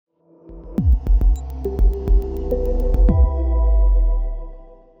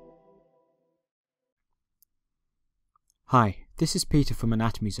Hi, this is Peter from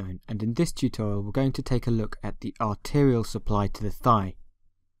AnatomyZone, and in this tutorial we're going to take a look at the arterial supply to the thigh.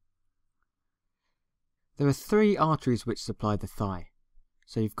 There are three arteries which supply the thigh.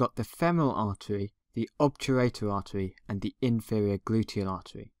 So you've got the femoral artery, the obturator artery, and the inferior gluteal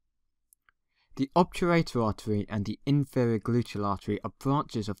artery. The obturator artery and the inferior gluteal artery are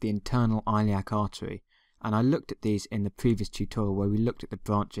branches of the internal iliac artery, and I looked at these in the previous tutorial where we looked at the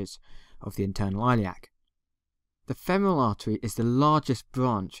branches of the internal iliac. The femoral artery is the largest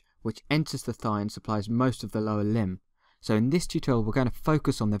branch which enters the thigh and supplies most of the lower limb. So in this tutorial we're going to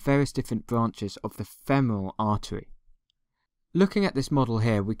focus on the various different branches of the femoral artery. Looking at this model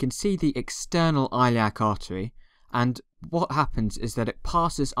here, we can see the external iliac artery, and what happens is that it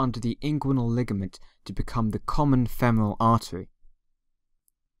passes under the inguinal ligament to become the common femoral artery.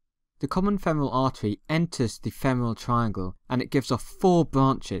 The common femoral artery enters the femoral triangle and it gives off four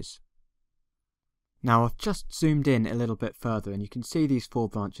branches. Now I've just zoomed in a little bit further and you can see these four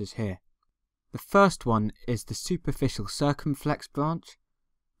branches here. The first one is the superficial circumflex branch.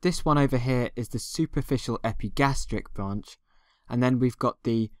 This one over here is the superficial epigastric branch. And then we've got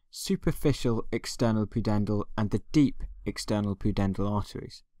the superficial external pudendal and the deep external pudendal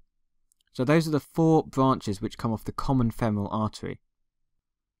arteries. So those are the four branches which come off the common femoral artery.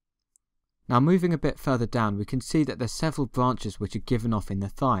 Now moving a bit further down, we can see that there's several branches which are given off in the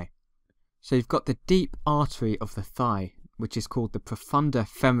thigh. So you've got the deep artery of the thigh, which is called the profunda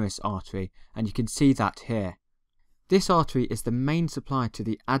femoris artery, and you can see that here. This artery is the main supply to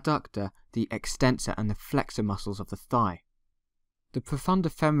the adductor, the extensor and the flexor muscles of the thigh. The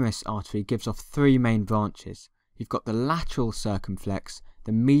profunda femoris artery gives off three main branches. You've got the lateral circumflex,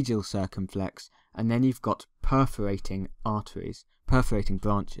 the medial circumflex, and then you've got perforating arteries, perforating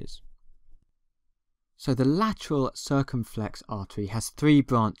branches. So the lateral circumflex artery has three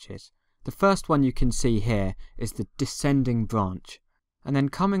branches. The first one you can see here is the descending branch, and then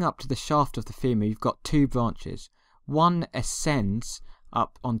coming up to the shaft of the femur you've got two branches. One ascends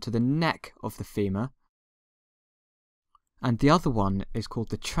up onto the neck of the femur, and the other one is called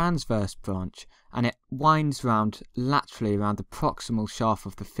the transverse branch, and it winds round laterally around the proximal shaft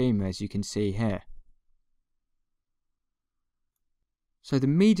of the femur, as you can see here. So the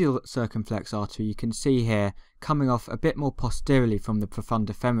medial circumflex artery you can see here coming off a bit more posteriorly from the profunda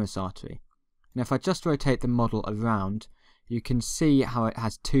femoris artery. And if I just rotate the model around, you can see how it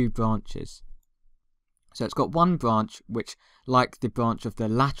has two branches. So it's got one branch which, like the branch of the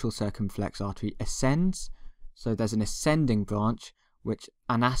lateral circumflex artery, ascends. So there's an ascending branch which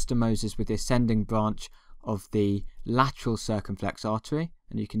anastomoses with the ascending branch of the lateral circumflex artery,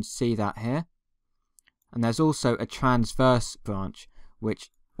 and you can see that here. And there's also a transverse branch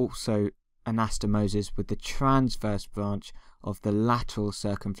which also anastomoses with the transverse branch of the lateral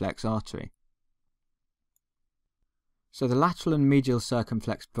circumflex artery. So the lateral and medial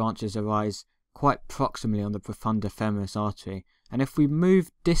circumflex branches arise quite proximally on the profunda femoris artery, and if we move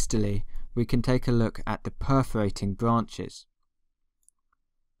distally we can take a look at the perforating branches.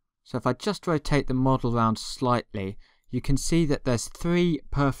 So if I just rotate the model around slightly, you can see that there's three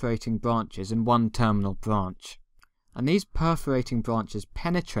perforating branches and one terminal branch. And these perforating branches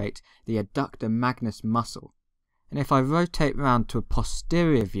penetrate the adductor magnus muscle. And if I rotate round to a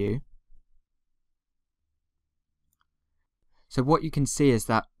posterior view, so what you can see is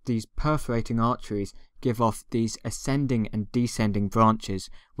that these perforating arteries give off these ascending and descending branches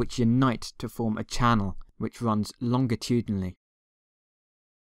which unite to form a channel which runs longitudinally.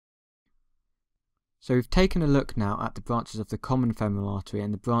 So we've taken a look now at the branches of the common femoral artery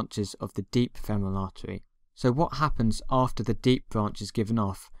and the branches of the deep femoral artery. So what happens after the deep branch is given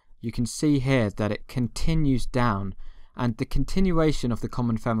off? You can see here that it continues down, and the continuation of the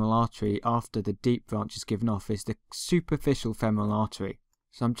common femoral artery after the deep branch is given off is the superficial femoral artery.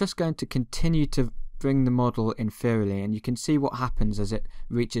 So I'm just going to continue to bring the model inferiorly, and you can see what happens as it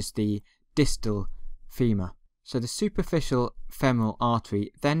reaches the distal femur. So the superficial femoral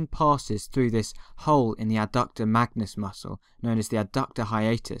artery then passes through this hole in the adductor magnus muscle known as the adductor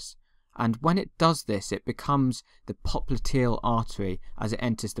hiatus. And when it does this, it becomes the popliteal artery as it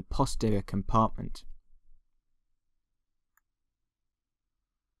enters the posterior compartment.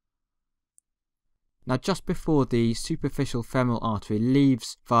 Now just before the superficial femoral artery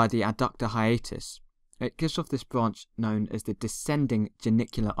leaves via the adductor hiatus, it gives off this branch known as the descending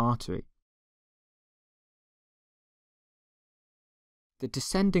genicular artery. The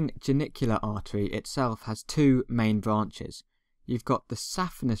descending genicular artery itself has two main branches. You've got the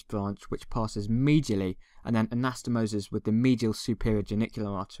saphenous branch which passes medially and then anastomoses with the medial superior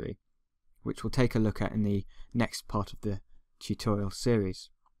genicular artery, which we'll take a look at in the next part of the tutorial series.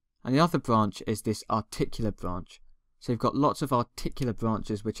 And the other branch is this articular branch. So you've got lots of articular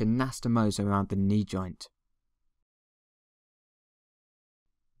branches which anastomose around the knee joint.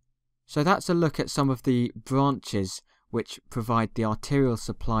 So that's a look at some of the branches which provide the arterial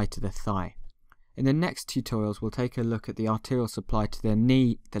supply to the thigh. In the next tutorials we'll take a look at the arterial supply to the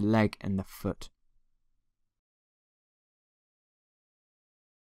knee, the leg and the foot.